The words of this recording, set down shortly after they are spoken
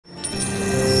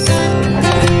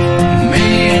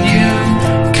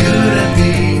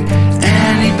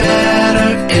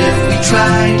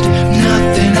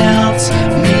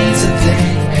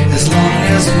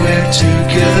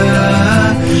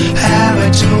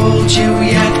told you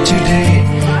yet today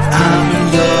I'm in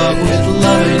love with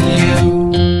loving you.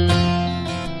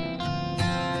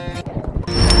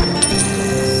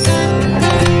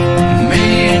 Me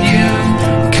and you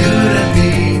couldn't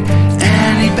be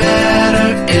any better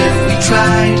if we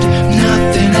tried.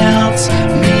 Nothing else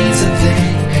means a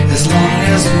thing as long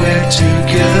as we're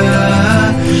together.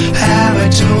 Have I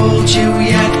told you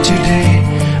yet today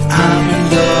I'm in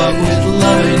love with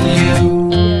loving you?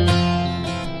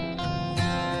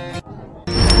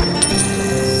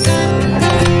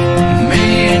 Me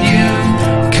and you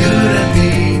couldn't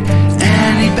be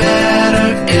any better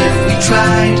if we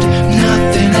tried.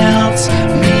 Nothing else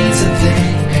means a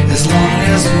thing as long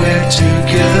as we're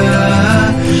together.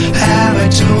 Have I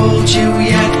told you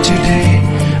yet today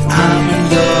I'm in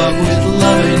love with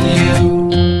loving you?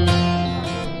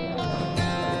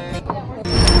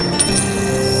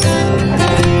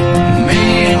 Me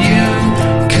and you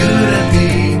couldn't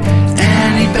be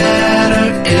any better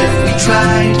if we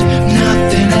tried.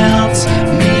 Nothing else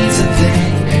means a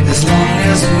thing as long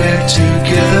as we're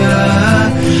together.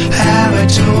 Have I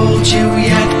told you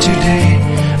yet today